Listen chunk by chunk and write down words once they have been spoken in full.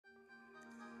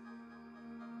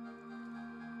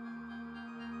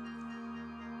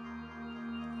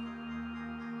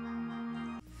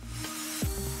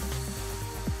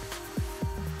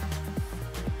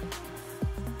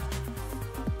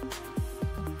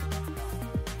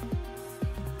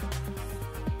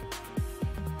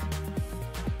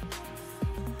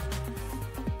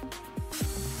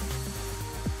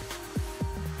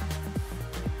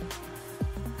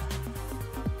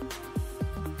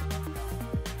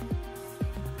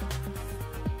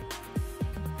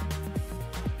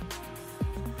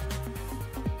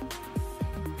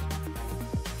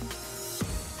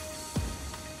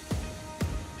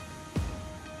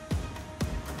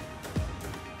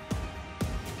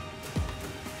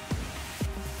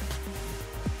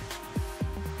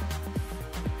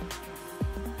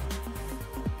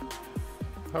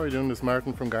How are you doing? This is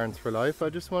Martin from Gardens for Life. I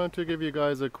just wanted to give you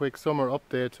guys a quick summer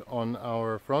update on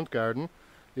our front garden.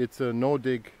 It's a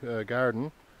no-dig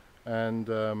garden,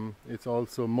 and it's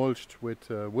also mulched with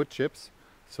wood chips.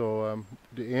 So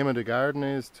the aim of the garden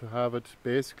is to have it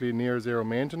basically near zero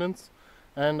maintenance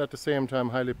and at the same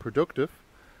time highly productive.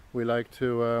 We like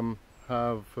to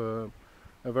have a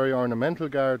very ornamental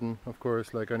garden, of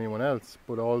course, like anyone else,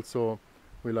 but also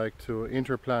we like to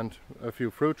interplant a few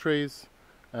fruit trees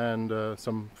and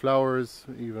some flowers,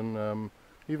 even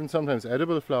sometimes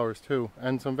edible flowers too,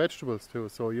 and some vegetables too.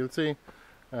 So you'll see,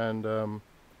 and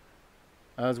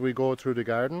as we go through the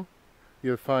garden,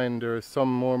 you'll find there's some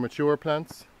more mature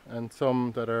plants and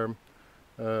some that are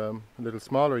a little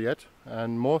smaller yet,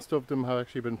 and most of them have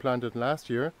actually been planted last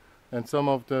year, and some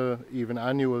of the even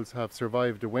annuals have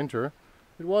survived the winter.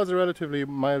 It was a relatively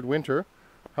mild winter,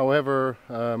 however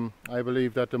I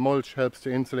believe that the mulch helps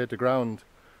to insulate the ground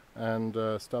and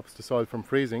stops the soil from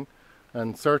freezing,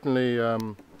 and certainly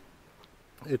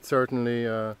it certainly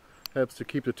helps to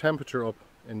keep the temperature up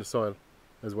in the soil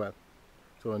as well.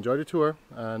 So enjoy the tour,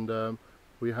 and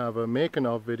we have a making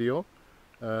of video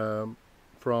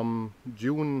from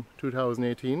June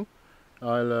 2018.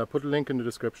 I'll put a link in the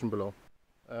description below.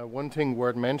 One thing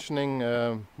worth mentioning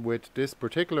with this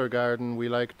particular garden, we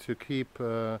like to keep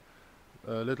a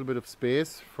little bit of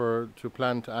space to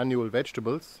plant annual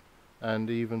vegetables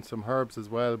and even some herbs as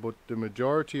well, but the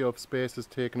majority of space is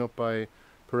taken up by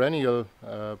perennial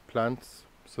plants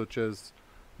such as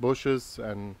bushes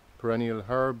and perennial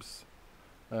herbs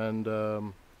and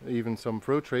even some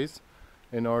fruit trees,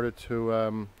 in order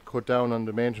to cut down on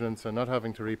the maintenance and not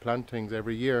having to replant things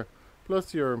every year.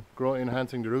 Plus you're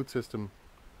enhancing the root system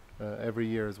every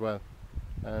year as well,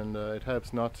 and it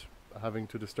helps not having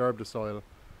to disturb the soil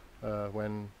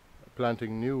when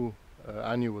planting new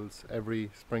annuals every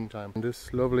springtime.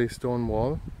 This lovely stone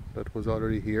wall that was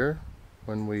already here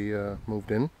when we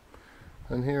moved in,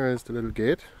 and here is the little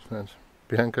gate that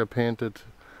Bianca painted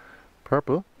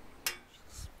purple.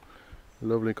 It's a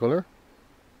lovely colour,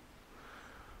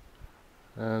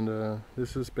 and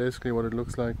this is basically what it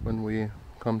looks like when we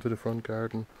come to the front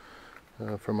garden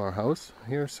from our house.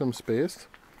 Here's some space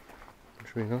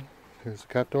between, here's the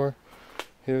cat door.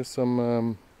 Here's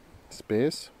some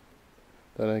space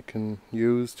that I can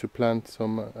use to plant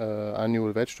some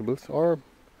annual vegetables, or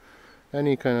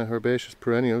any kind of herbaceous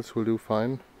perennials will do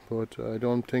fine, but I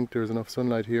don't think there's enough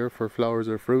sunlight here for flowers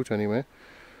or fruit anyway.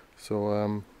 So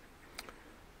a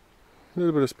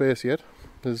little bit of space yet.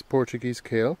 This is Portuguese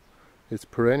kale. It's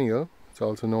perennial. It's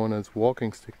also known as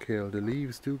walking stick kale. The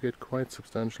leaves do get quite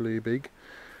substantially big.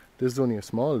 This is only a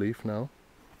small leaf now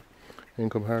in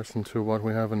comparison to what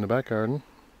we have in the back garden.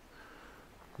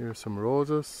 Here's some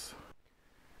roses.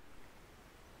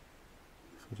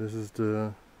 So this is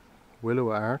the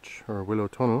willow arch or willow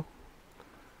tunnel.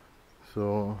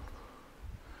 So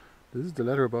this is the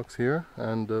letterbox here,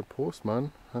 and the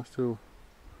postman has to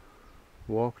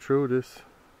walk through this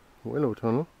willow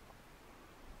tunnel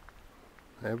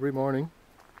every morning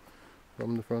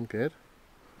from the front gate.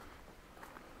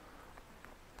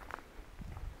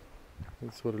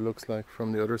 That's what it looks like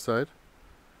from the other side.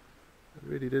 It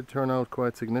really did turn out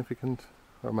quite significant,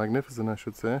 or magnificent I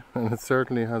should say, and it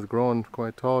certainly has grown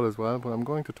quite tall as well, but I'm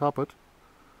going to top it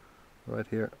right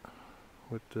here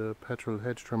with the petrol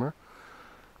hedge trimmer.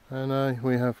 And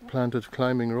we have planted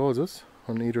climbing roses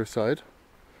on either side.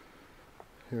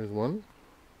 Here's one,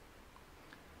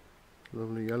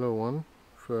 lovely yellow one.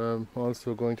 I'm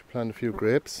also going to plant a few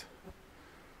grapes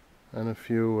and a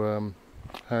few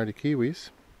hardy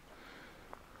kiwis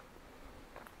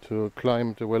to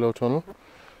climb the willow tunnel.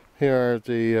 Here are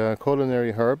the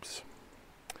culinary herbs.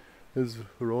 This is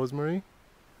rosemary,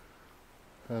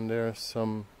 and there's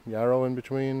some yarrow in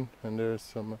between, and there's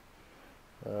some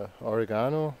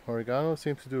oregano. Oregano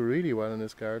seems to do really well in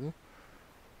this garden,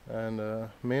 and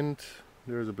mint.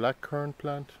 There's a blackcurrant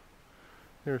plant.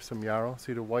 Here's some yarrow.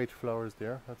 See the white flowers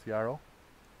there? That's yarrow.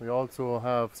 We also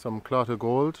have some clot of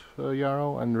gold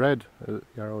yarrow and red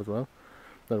yarrow as well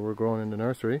that were grown in the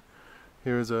nursery.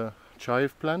 Here's a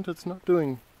chive plant. It's not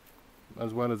doing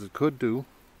as well as it could do.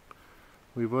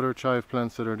 We have other chive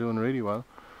plants that are doing really well.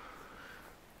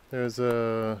 There's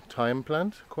a thyme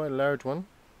plant, quite a large one.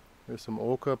 There's some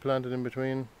oca planted in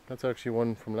between. That's actually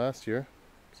one from last year.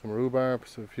 Some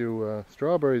rhubarbs, a few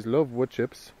strawberries. Love wood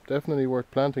chips. Definitely worth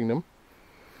planting them.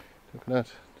 Look at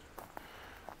that.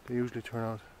 They usually turn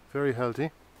out very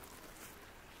healthy.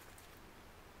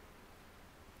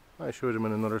 I showed them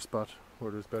in another spot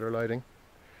where there's better lighting.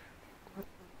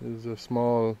 This is a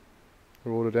small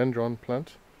rhododendron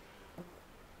plant,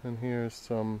 and here's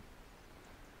some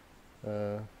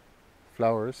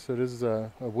flowers. So this is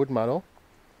a wood mallow,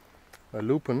 a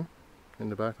lupin in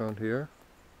the background here,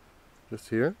 just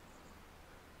here.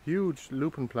 Huge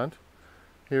lupin plant.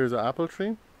 Here's an apple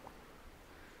tree.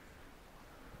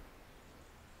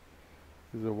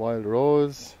 There's a wild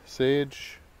rose,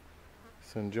 sage,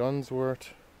 St. John's wort,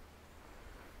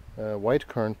 white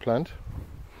currant plant.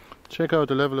 Check out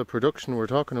the level of production we're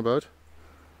talking about.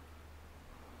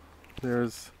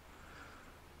 There's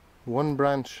one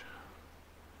branch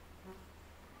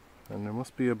and there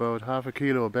must be about half a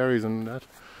kilo of berries in that.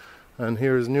 And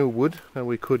here's new wood that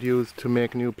we could use to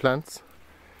make new plants.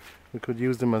 We could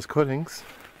use them as cuttings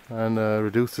and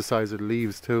reduce the size of the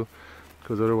leaves too,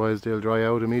 because otherwise they'll dry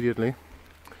out immediately.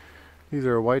 These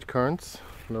are white currants,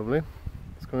 lovely.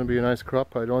 It's going to be a nice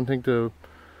crop. I don't think the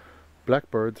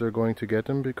blackbirds are going to get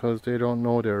them because they don't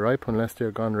know they're ripe unless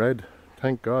they're gone red.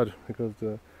 Thank God, because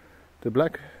the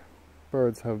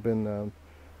blackbirds have been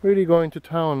really going to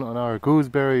town on our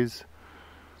gooseberries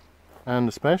and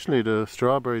especially the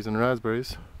strawberries and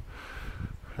raspberries.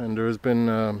 And there's been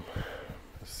a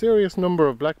serious number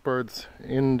of blackbirds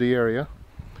in the area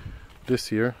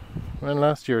this year and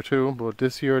last year too, but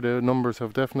this year the numbers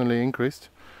have definitely increased,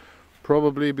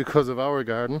 probably because of our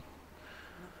garden.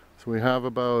 So we have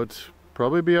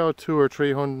probably about 200 or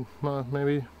 300,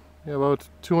 maybe about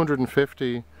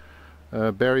 250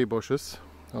 berry bushes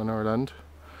on our land.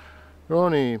 They're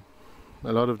only,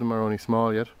 a lot of them are only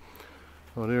small yet.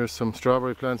 Oh, there's some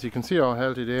strawberry plants. You can see how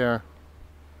healthy they are.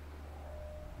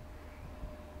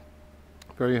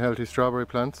 Very healthy strawberry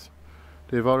plants.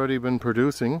 They've already been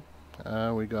producing.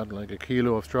 We got like a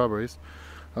kilo of strawberries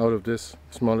out of this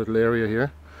small little area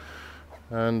here.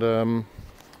 And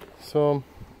so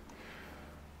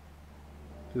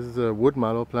this is a wood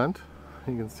mallow plant.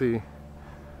 You can see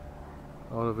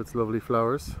all of its lovely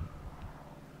flowers.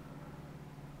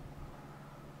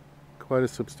 Quite a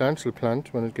substantial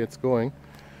plant when it gets going.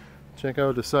 Check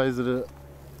out the size of the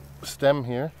stem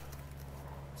here.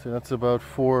 So that's about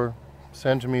 4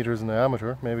 centimeters in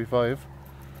diameter, maybe 5.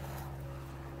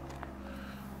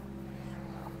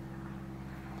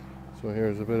 So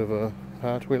here's a bit of a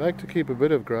path. We like to keep a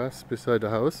bit of grass beside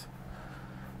the house.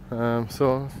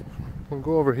 So we'll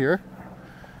go over here.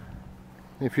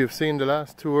 If you've seen the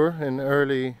last tour in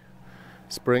early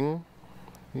spring,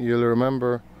 you'll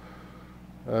remember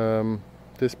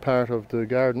this part of the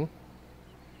garden.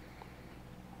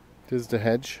 This is the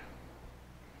hedge.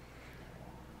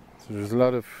 So there's a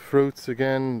lot of fruits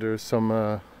again. There's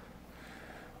some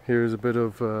here's a bit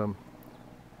of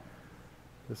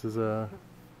this is a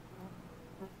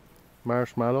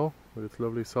marshmallow with its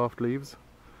lovely soft leaves,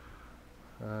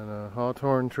 and a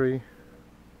hawthorn tree.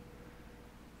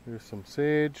 There's some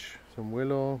sage, some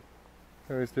willow,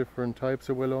 various different types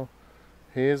of willow,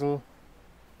 hazel.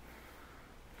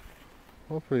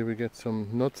 Hopefully we get some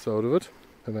nuts out of it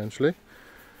eventually.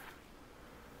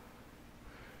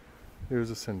 Here's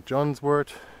a St. John's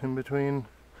wort in between.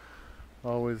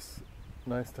 Always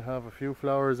nice to have a few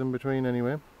flowers in between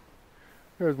anyway.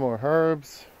 Here's more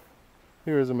herbs.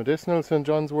 Here's a medicinal St.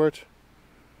 John's wort.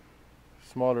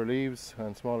 Smaller leaves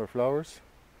and smaller flowers.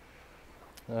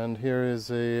 And here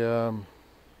is a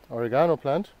oregano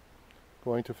plant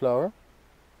going to flower.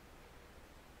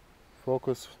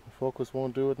 Focus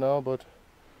won't do it now, but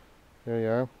there you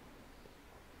are.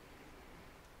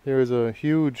 Here is a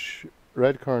huge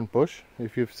red currant bush.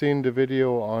 If you've seen the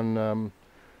video on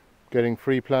getting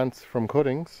free plants from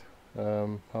cuttings,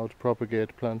 how to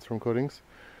propagate plants from cuttings,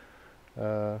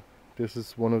 this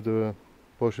is one of the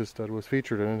bushes that was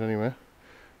featured in it anyway.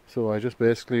 So I just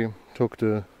basically took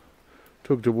the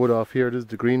wood off here. This is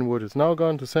the green wood. It's now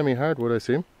gone to semi-hardwood, I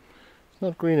see. It's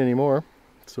not green anymore,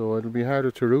 so it'll be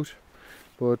harder to root.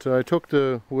 But I took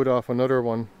the wood off another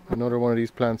one of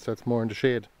these plants that's more in the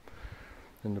shade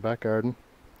in the back garden.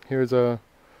 Here's a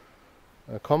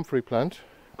comfrey plant,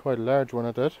 quite a large one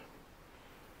at that.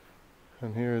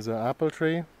 And here's an apple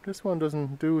tree. This one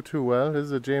doesn't do too well. This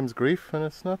is a James Grief, and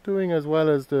it's not doing as well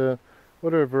as the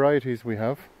other varieties we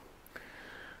have.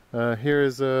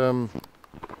 Here's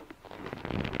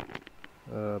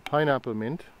pineapple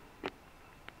mint.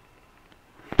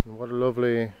 And what a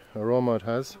lovely aroma it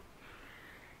has.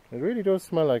 It really does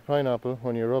smell like pineapple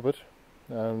when you rub it.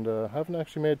 And I haven't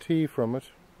actually made tea from it,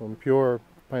 from pure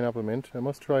pineapple mint. I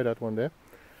must try that one day.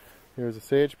 Here's a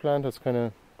sage plant that's kind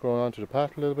of growing onto the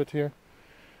path a little bit here.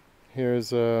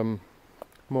 Here's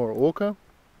more oca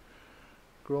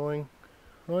growing.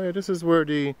 Oh yeah, this is where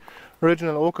the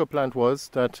original oca plant was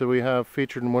that we have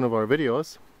featured in one of our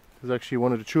videos. This is actually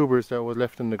one of the tubers that was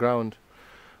left in the ground.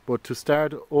 But to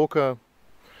start oca,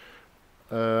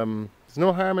 there's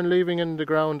no harm in leaving in the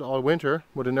ground all winter,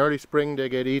 but in early spring they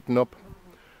get eaten up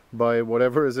by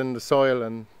whatever is in the soil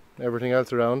and everything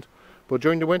else around. But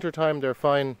during the winter time they're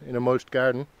fine in a mulched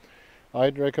garden.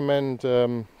 I'd recommend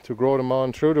to grow them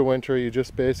on through the winter. You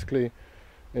just basically,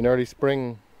 in early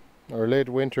spring or late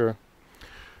winter,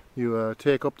 you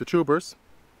take up the tubers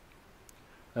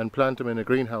and plant them in a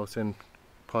greenhouse in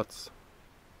pots,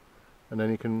 and then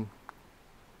you can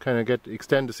kind of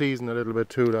extend the season a little bit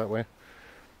too that way.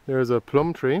 There's a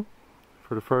plum tree.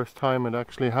 For the first time it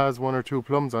actually has 1 or 2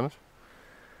 plums on it,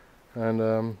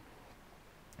 and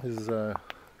this is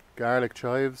garlic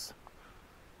chives.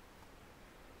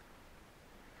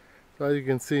 So as you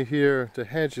can see here, the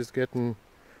hedge is getting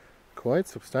quite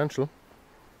substantial.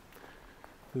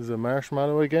 This is a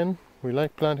marshmallow again. We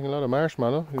like planting a lot of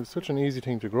marshmallow. It's such an easy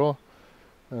thing to grow,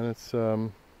 and it's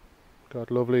got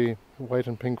lovely white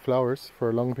and pink flowers for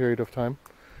a long period of time.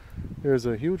 There's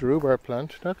a huge rhubarb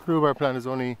plant. That rhubarb plant is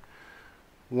only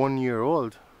 1 year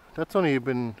old. That's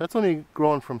only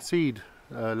grown from seed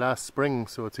last spring,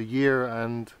 so it's 1 year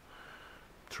and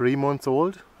 3 months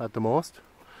old at the most.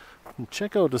 And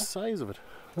check out the size of it.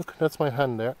 Look, that's my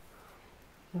hand there.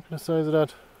 Look at the size of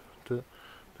that. The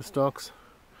stalks.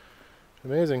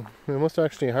 Amazing. We must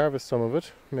actually harvest some of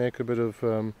it, make a bit of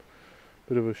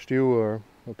a stew or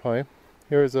a pie.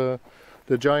 Here's the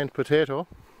giant potato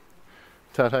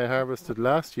that I harvested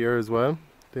last year as well.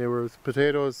 There was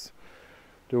potatoes.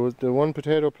 There was the one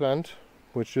potato plant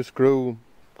which just grew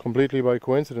completely by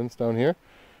coincidence down here.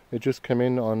 It just came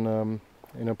in on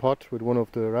in a pot with one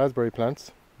of the raspberry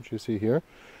plants, which you see here.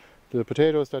 The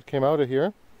potatoes that came out of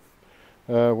here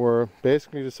were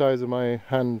basically the size of my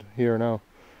hand here now.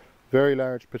 Very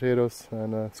large potatoes,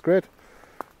 and it's great.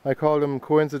 I call them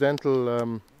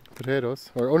coincidental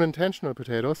potatoes, or unintentional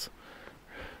potatoes.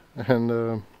 And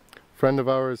a friend of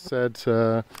ours said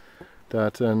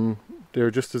that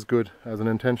they're just as good as an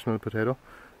intentional potato.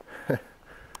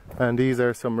 And these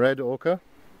are some red ochre.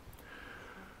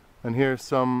 And here's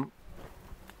some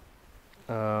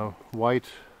white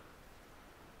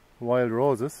wild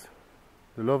roses.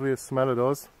 The loveliest smell of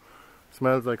those.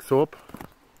 Smells like soap,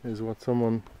 is what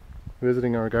someone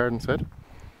visiting our garden said.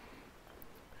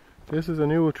 This is a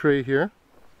new tree here.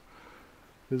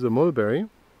 This is a mulberry.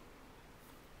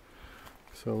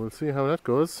 So we'll see how that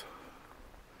goes.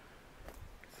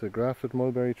 It's a grafted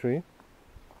mulberry tree.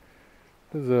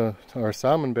 This is our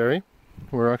salmonberry.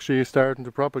 We're actually starting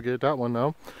to propagate that one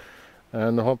now,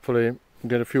 and hopefully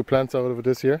get a few plants out of it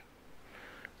this year.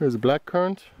 There's a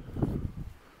blackcurrant,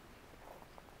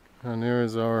 and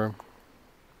here's our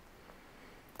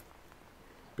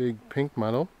big pink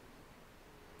mallow.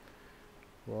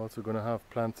 We're also going to have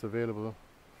plants available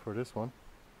for this one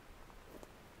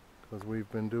because we've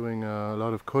been doing a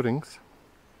lot of cuttings.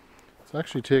 It's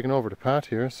actually taken over the path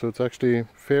here, so it's actually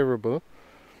favourable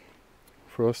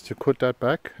for us to cut that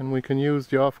back, and we can use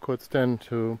the offcuts then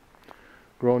to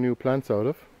grow new plants out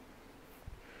of,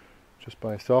 just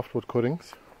by softwood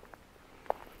cuttings.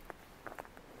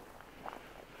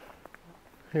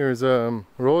 Here's a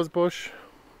rose bush.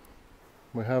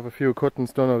 We have a few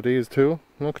cuttings done of these too.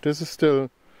 Look, this is still,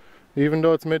 even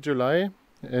though it's mid-July,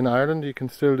 in Ireland you can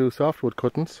still do softwood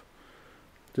cuttings.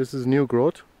 This is new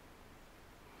growth,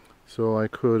 so I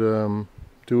could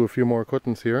do a few more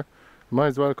cuttings here. Might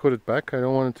as well cut it back. I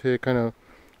don't want it to kind of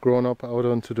grown up out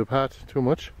onto the path too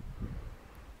much.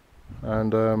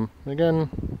 And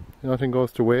again, nothing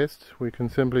goes to waste. We can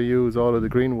simply use all of the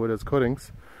green wood as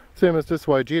cuttings. Same as this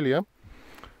Weigelia.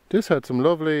 This had some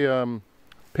lovely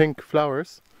pink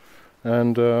flowers,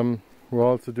 and we're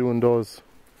also doing those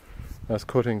as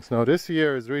cuttings. Now this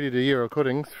year is really the year of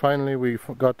cuttings. Finally we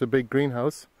got the big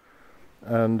greenhouse,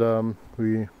 and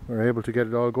we were able to get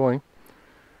it all going.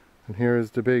 And here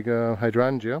is the big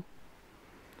hydrangea.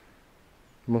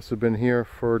 Must have been here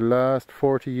for the last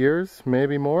 40 years,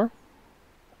 maybe more.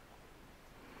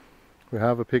 We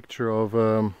have a picture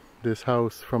of this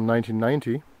house from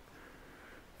 1990,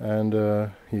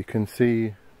 and you can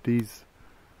see these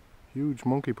huge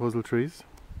monkey puzzle trees.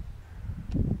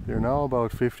 They're now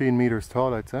about 15 meters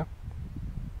tall, I'd say,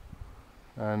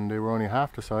 and they were only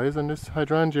half the size, and this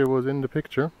hydrangea was in the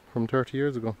picture from 30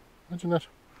 years ago. Imagine that.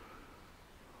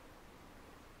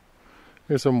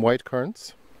 Here's some white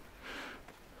currants.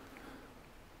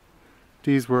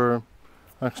 These were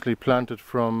actually planted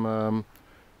from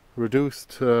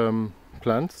reduced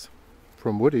plants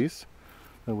from Woodies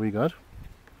that we got.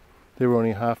 They were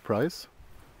only half price,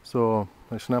 so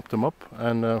I snapped them up,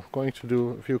 and going to do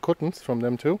a few cuttings from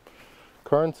them too.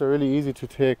 Currants are really easy to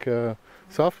take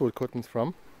softwood cuttings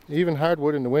from, even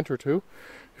hardwood in the winter too.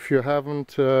 If you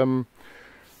haven't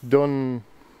done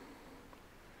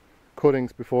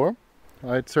cuttings before,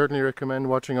 I'd certainly recommend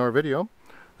watching our video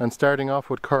and starting off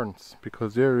with currants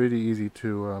because they're really easy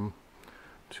to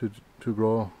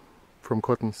grow from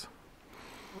cuttings.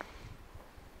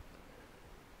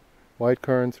 White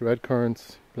currants, red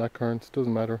currants, black currants,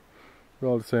 doesn't matter, they're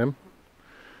all the same.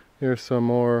 Here's some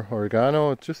more oregano.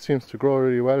 It just seems to grow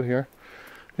really well here.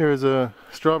 Here's a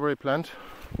strawberry plant.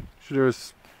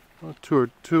 There's two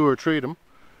or three of them,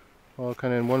 all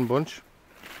kind of in one bunch.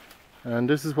 And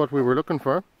this is what we were looking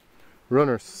for,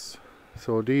 runners.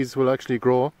 So these will actually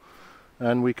grow,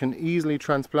 and we can easily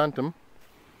transplant them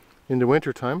in the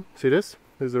winter time. See this?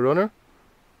 There's a runner.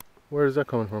 Where is that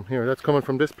coming from? Here, that's coming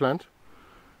from this plant.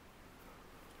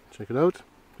 Check it out.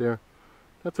 There.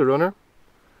 That's a runner.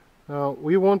 Now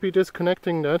we won't be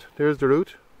disconnecting that. There's the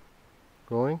root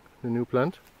growing, the new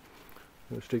plant.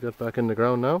 We'll stick that back in the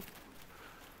ground now.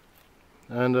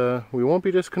 And we won't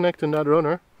be disconnecting that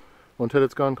runner until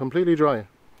it's gone completely dry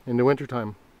in the winter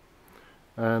time.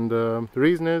 And the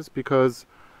reason is because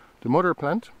the mother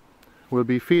plant will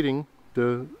be feeding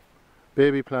the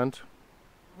baby plant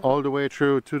all the way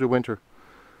through to the winter.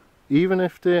 Even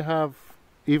if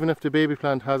the baby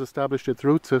plant has established its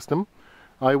root system,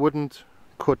 I wouldn't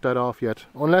cut that off yet,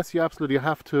 unless you absolutely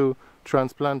have to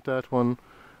transplant that one,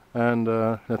 and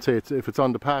let's say if it's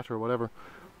on the pat or whatever.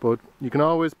 But you can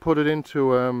always put it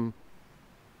into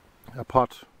a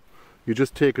pot. You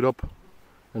just take it up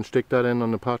and stick that in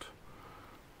on the pot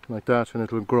like that, and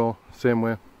it'll grow same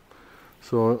way.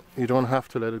 So you don't have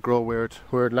to let it grow where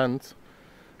it lands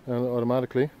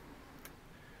automatically.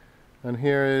 And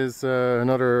here is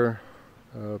another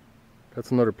that's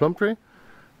another plum tree.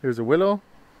 Here's a willow.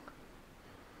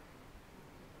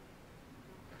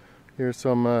 Here's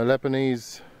some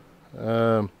Lebanese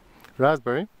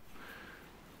raspberry.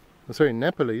 Sorry,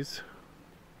 Nepalese.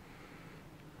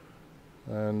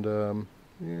 And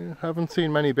yeah, haven't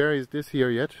seen many berries this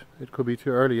year yet. It could be too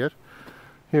early yet.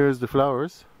 Here's the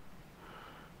flowers.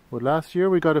 But last year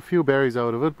we got a few berries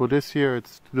out of it, but this year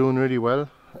it's doing really well.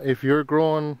 If you're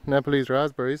growing Nepalese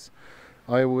raspberries,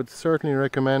 I would certainly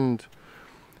recommend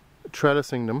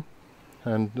trellising them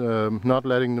and not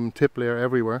letting them tip layer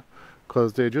everywhere,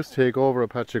 because they just take over a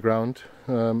patch of ground.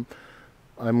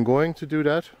 I'm going to do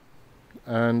that,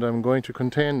 and I'm going to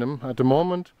contain them. At the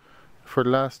moment, for the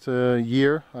last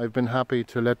year, I've been happy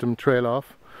to let them trail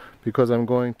off, because I'm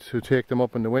going to take them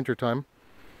up in the winter time,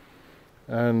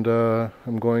 and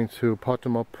I'm going to pot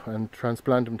them up and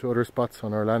transplant them to other spots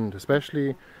on our land,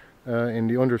 especially in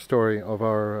the understory of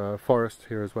our forest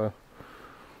here as well.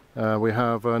 We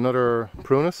have another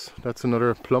prunus, that's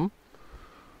another plum.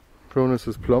 Prunus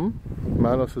is plum,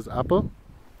 malus is apple,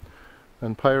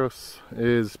 and pyrus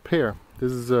is pear.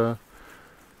 This is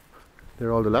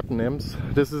they're all the Latin names.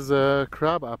 This is a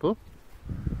crab apple.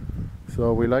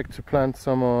 So we like to plant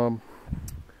some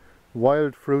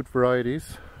wild fruit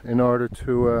varieties in order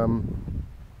to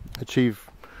achieve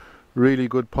really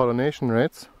good pollination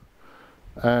rates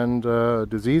and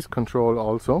disease control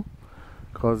also,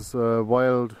 because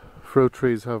wild fruit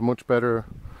trees have much better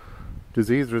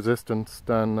disease resistance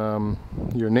than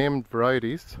your named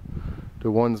varieties,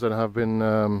 the ones that have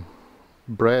been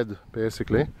bred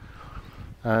basically.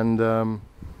 And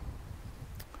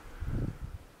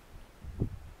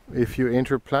if you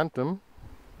interplant them,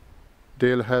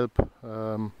 they'll help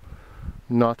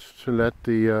not to let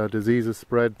the diseases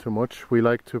spread too much. We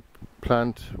like to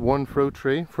plant one fruit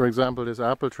tree, for example this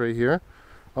apple tree here,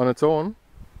 on its own.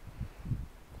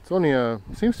 It's only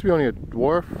seems to be only a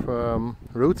dwarf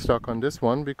rootstock on this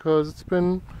one, because it's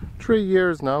been 3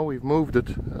 years now we've moved it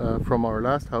from our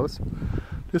last house.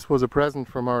 This was a present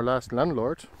from our last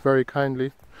landlord, very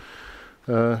kindly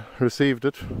received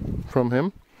it from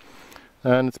him,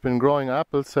 and it's been growing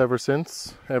apples ever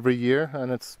since, every year,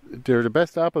 and they're the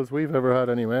best apples we've ever had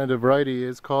anyway. The variety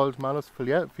is called Malus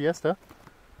Fiesta,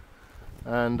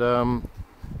 and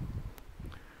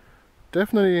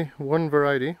definitely one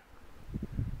variety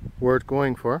worth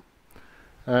going for.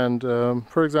 And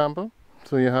for example,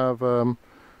 so you have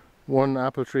one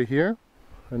apple tree here,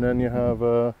 and then you have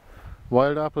a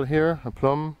wild apple here, a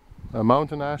plum, a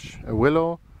mountain ash, a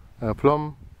willow, a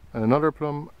plum, and another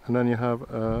plum, and then you have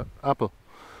an apple.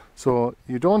 So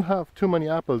you don't have too many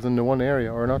apples in the one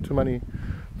area, or not too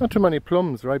many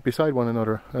plums right beside one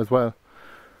another as well.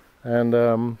 And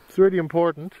it's really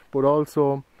important, but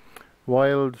also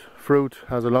wild fruit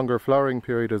has a longer flowering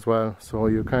period as well, so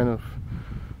you kind of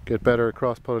get better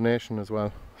cross-pollination as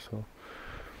well. So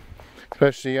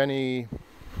especially any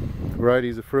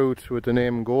varieties of fruit with the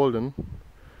name golden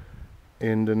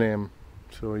in the name,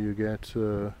 so you get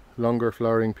longer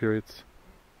flowering periods.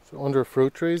 So under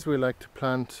fruit trees we like to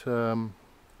plant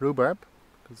rhubarb,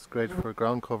 because it's great for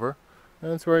ground cover,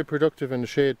 and it's very productive in the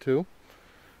shade too.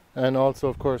 and also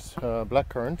of course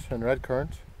blackcurrant and red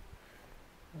currant.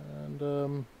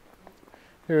 And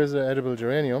here's an edible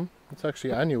geranium. It's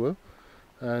actually annual,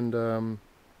 and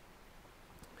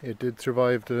it did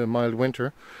survive the mild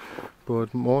winter,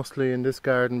 but mostly in this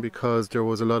garden because there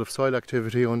was a lot of soil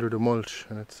activity under the mulch,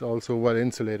 and it's also well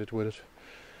insulated with it.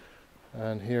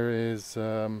 And here is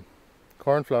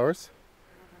cornflowers.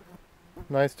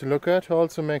 Nice to look at,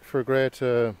 also make for great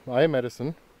eye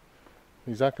medicine.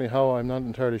 Exactly how, I'm not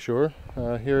entirely sure.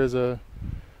 Here is a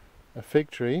fig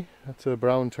tree. That's a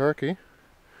brown turkey.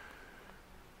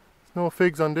 There's no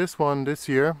figs on this one this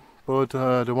year, but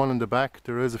the one in the back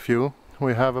there is a few.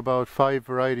 We have about 5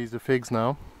 varieties of figs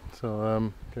now,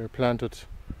 so they're planted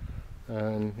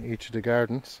in each of the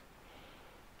gardens.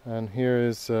 And here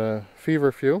is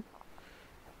feverfew.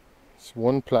 It's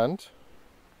one plant.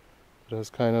 It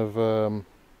has kind of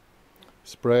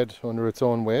spread under its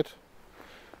own weight,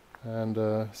 and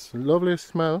it's a lovely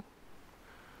smell.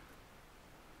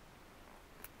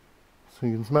 So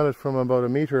you can smell it from about a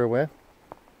meter away.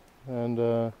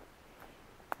 And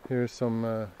here's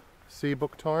some sea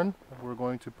buckthorn that we're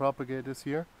going to propagate this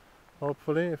year,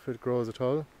 hopefully, if it grows at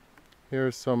all.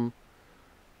 Here's some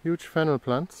huge fennel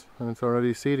plants, and it's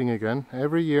already seeding again.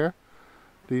 Every year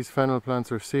these fennel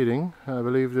plants are seeding. I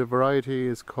believe the variety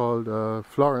is called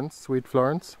Florence, Sweet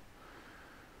Florence,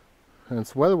 and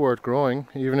it's well worth growing.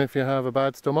 Even if you have a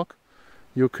bad stomach,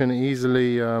 you can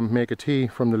easily make a tea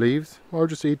from the leaves or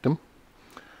just eat them.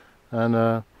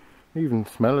 And even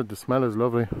smell it, the smell is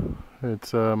lovely.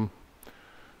 It's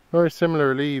very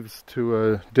similar leaves to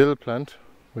a dill plant,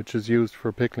 which is used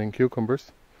for pickling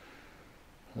cucumbers.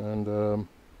 And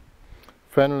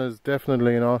fennel is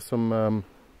definitely an awesome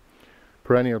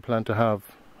perennial plant to have.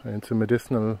 It's a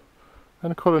medicinal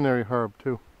and a culinary herb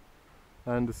too.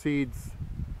 And the seeds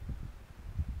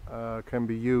can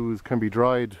be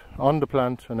dried on the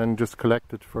plant and then just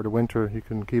collected for the winter. You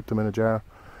can keep them in a jar.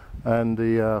 And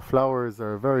the flowers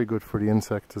are very good for the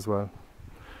insects as well.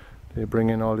 They bring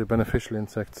in all the beneficial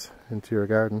insects into your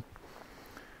garden.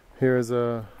 Here's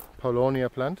a Paulonia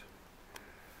plant.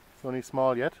 It's only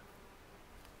small yet,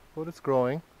 but it's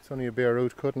growing. It's only a bare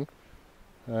root cutting.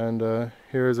 And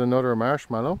here's another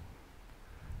marshmallow.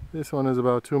 This one is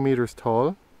about 2 meters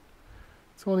tall.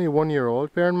 It's only 1 year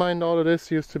old. Bear in mind, all of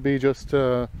this used to be just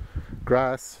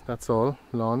grass, that's all,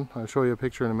 lawn. I'll show you a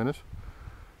picture in a minute.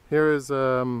 Here is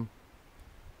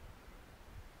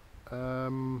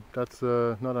that's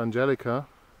not Angelica,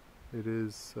 it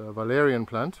is a valerian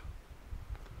plant,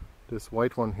 this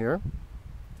white one here,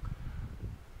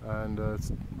 and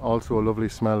it's also a lovely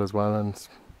smell as well. And it's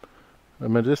a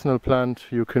medicinal plant.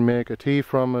 You can make a tea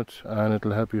from it and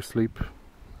it'll help you sleep,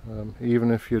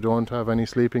 even if you don't have any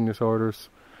sleeping disorders.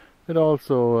 It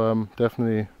also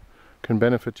definitely can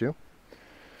benefit you.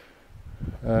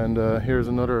 And here's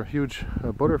another huge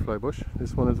butterfly bush.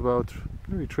 This one is about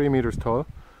maybe 3 meters tall,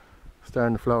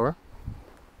 starting to flower.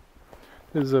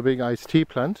 This is a big iced tea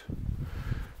plant.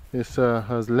 This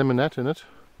has limonette in it.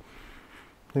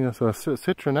 I think that's a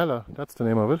citronella, that's the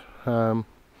name of it.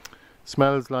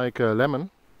 Smells like a lemon,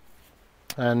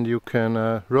 and you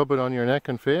can rub it on your neck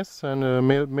and face, and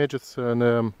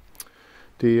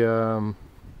the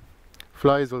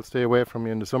flies will stay away from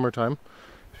you in the summertime,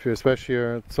 especially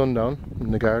here at sundown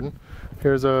in the garden.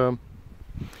 Here's a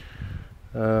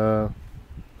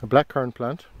blackcurrant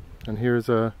plant, and here's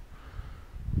a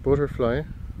butterfly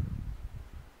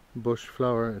bush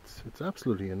flower. It's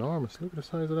absolutely enormous. Look at the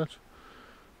size of that.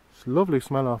 It's a lovely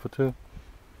smell off it too.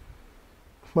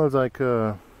 Smells like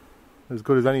as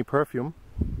good as any perfume.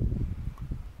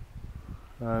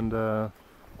 And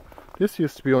this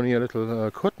used to be only a little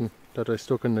cutting that I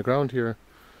stuck in the ground here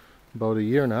about 1.5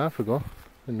 years ago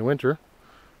in the winter.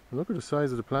 And look at the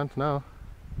size of the plant now.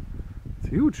 It's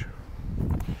huge.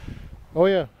 Oh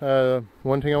yeah,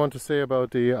 one thing I want to say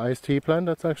about the iced tea plant,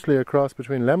 that's actually a cross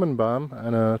between lemon balm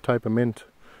and a type of mint.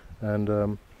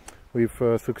 And we've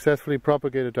successfully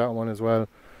propagated that one as well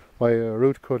by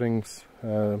root cuttings,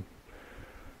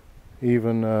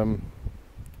 even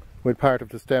with part of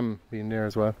the stem being there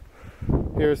as well.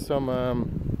 Here's some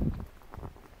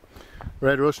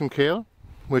red Russian kale,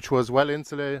 which was well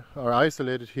insulated or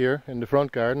isolated here in the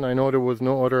front garden. I know there was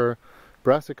no other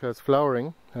brassicas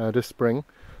flowering this spring,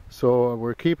 so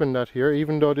we're keeping that here,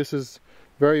 even though this is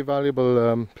very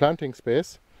valuable planting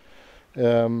space.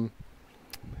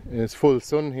 It's full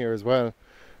sun here as well.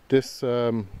 This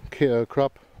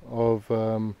crop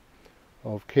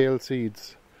of kale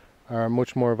seeds are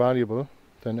much more valuable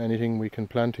than anything we can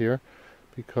plant here,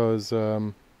 because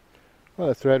well,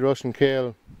 it's red Russian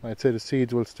kale. I'd say the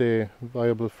seeds will stay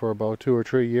viable for about 2 or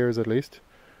 3 years at least,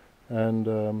 and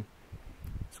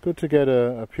it's good to get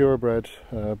a purebred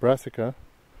brassica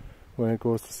when it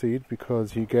goes to seed,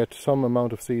 because you get some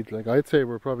amount of seed. Like, I'd say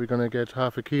we're probably going to get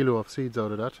half a kilo of seeds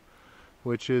out of that,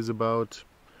 which is about,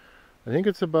 I think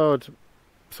it's about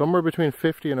somewhere between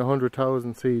 50 and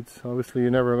 100,000 seeds. Obviously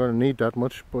you're never going to need that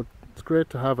much, but it's great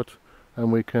to have it,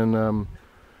 and we can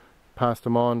pass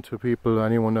them on to people,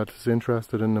 anyone that is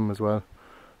interested in them as well.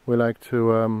 We like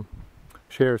to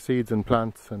share seeds and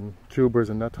plants and tubers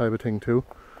and that type of thing too.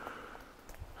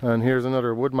 And here's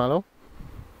another wood mallow.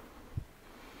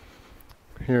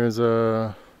 Here's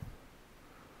another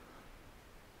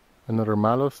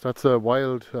mallows. That's a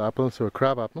wild apple, so a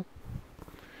crab apple.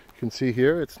 You can see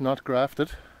here it's not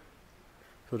grafted,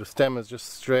 so the stem is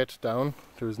just straight down.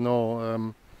 There's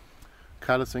no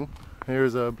callousing.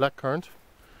 Here's a blackcurrant,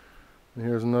 and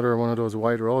here's another one of those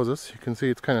white roses. You can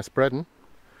see it's kind of spreading.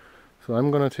 So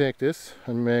I'm going to take this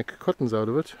and make cuttings out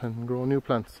of it and grow new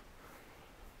plants.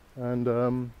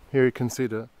 And here you can see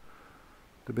the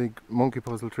big monkey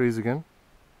puzzle trees again.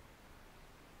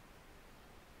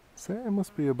 So it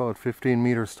must be about 15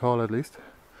 meters tall at least.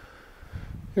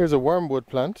 Here's a wormwood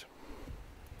plant.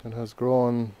 It has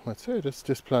grown, I'd say this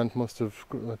plant must have,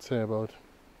 let's say, about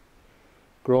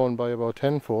grown by about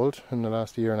tenfold in the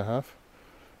last year and a half,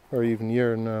 or even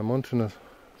year and a month in it.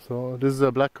 So this is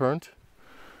a black currant.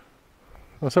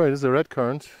 Oh sorry, this is a red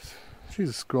currant.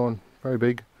 She's grown very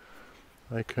big.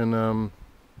 I can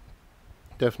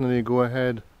definitely go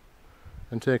ahead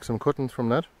and take some cuttings from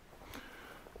that.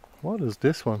 What is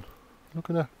this one? Look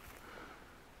at that.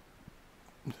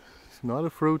 It's not a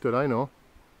fruit that I know.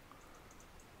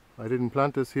 I didn't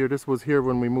plant this here. This was here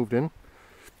when we moved in.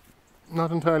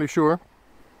 Not entirely sure.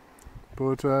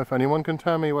 But if anyone can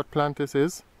tell me what plant this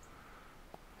is,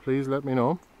 please let me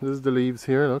know. This is the leaves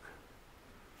here, look.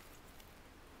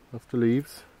 That's the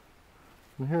leaves.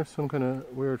 And here's some kind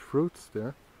of weird fruits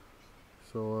there.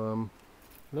 So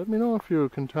let me know if you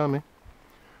can tell me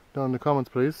down in the comments,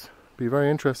 please. Be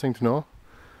very interesting to know.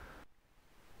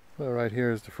 Well, right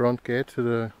here is the front gate to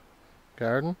the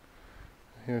garden.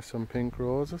 Here's some pink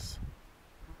roses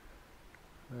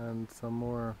and some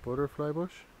more butterfly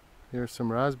bush. Here's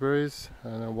some raspberries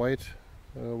and a white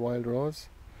wild rose.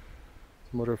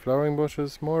 Some other flowering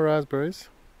bushes, more raspberries,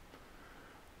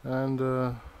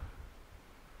 and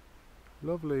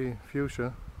lovely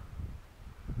fuchsia.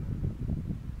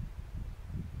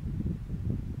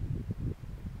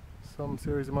 Some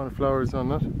serious amount of flowers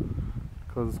on it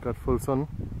because it's got full sun.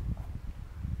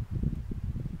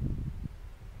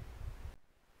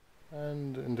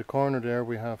 And in the corner there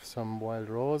we have some wild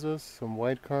roses, some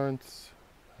white currants,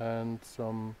 and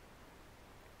some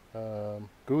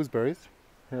gooseberries.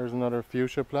 Here's another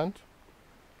fuchsia plant.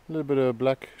 A little bit of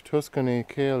black Tuscany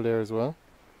kale there as well.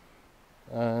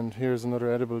 And here's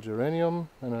another edible geranium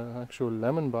and an actual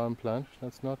lemon balm plant.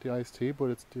 That's not the iced tea, but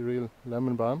it's the real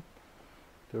lemon balm,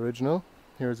 the original.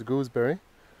 Here's a gooseberry.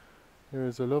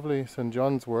 Here's a lovely St.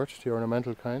 John's wort, the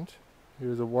ornamental kind.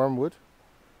 Here's a wormwood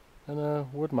and a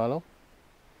wood mallow.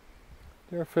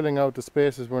 They're filling out the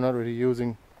spaces we're not really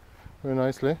using very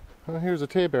nicely. Here's a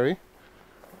tayberry.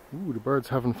 Ooh, the birds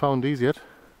haven't found these yet.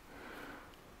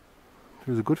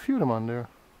 There's a good few of them on there.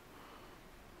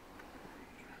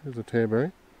 Here's a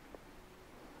tayberry.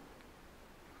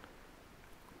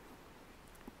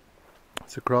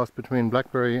 It's a cross between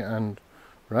blackberry and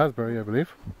raspberry, I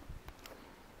believe.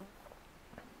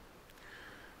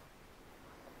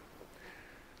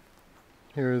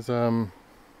 Here's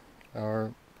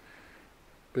our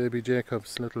baby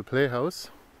Jacob's little playhouse.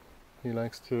 He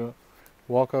likes to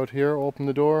walk out here, open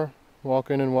the door, walk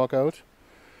in and walk out.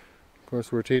 Of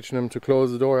course, we're teaching him to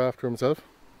close the door after himself.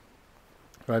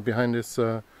 Right behind this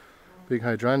big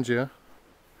hydrangea.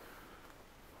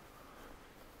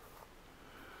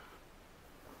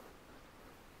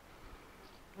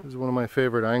 This is one of my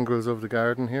favorite angles of the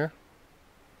garden here,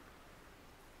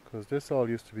 because this all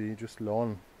used to be just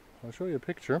lawn. I'll show you a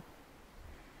picture.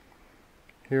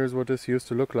 Here's what this used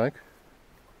to look like.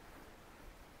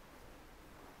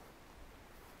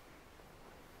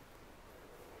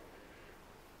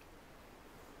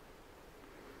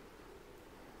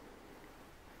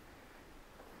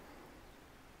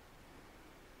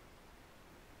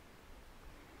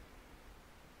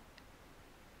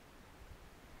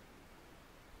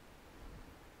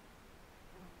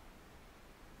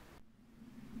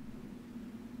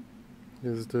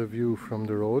 This is the view from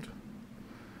the road.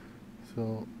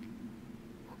 So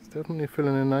it's definitely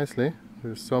filling in nicely.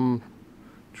 There's some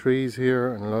trees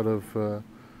here and a lot of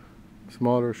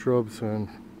smaller shrubs and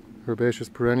herbaceous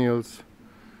perennials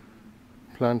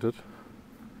planted,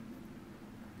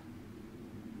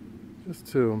 just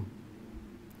to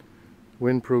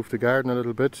windproof the garden a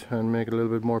little bit and make it a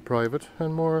little bit more private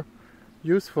and more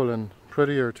useful and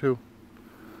prettier too.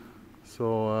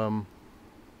 So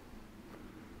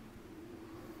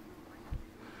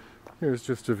here's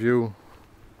just a view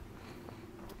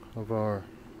of our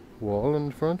wall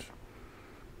in front.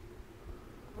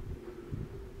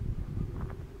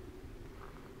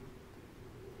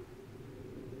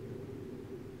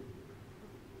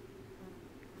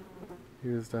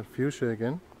 Here's that fuchsia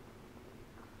again.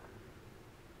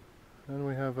 And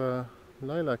we have a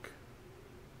lilac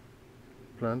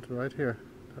plant right here,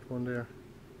 that one there,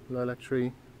 lilac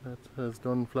tree that has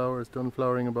done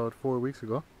flowering about 4 weeks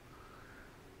ago.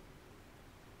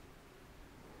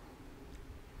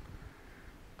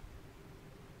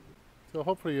 So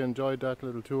hopefully you enjoyed that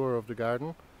little tour of the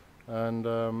garden,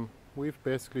 and we've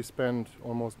basically spent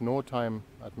almost no time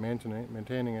at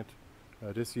maintaining it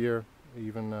this year,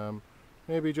 even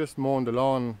maybe just mowing the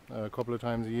lawn a couple of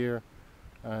times a year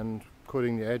and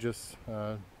cutting the edges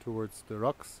towards the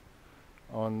rocks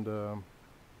on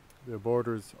the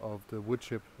borders of the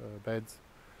woodchip beds.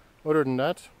 Other than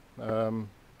that,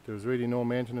 there's really no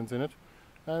maintenance in it,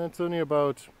 and it's only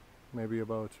maybe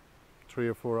about 3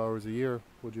 or 4 hours a year,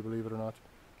 would you believe it or not,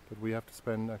 that we have to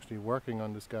spend actually working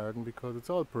on this garden, because it's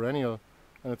all perennial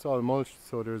and it's all mulched,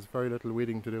 so there's very little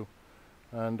weeding to do.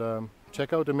 And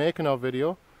check out the making of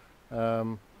video.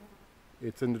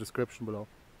 It's in the description below.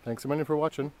 Thanks a million for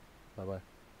watching. Bye bye.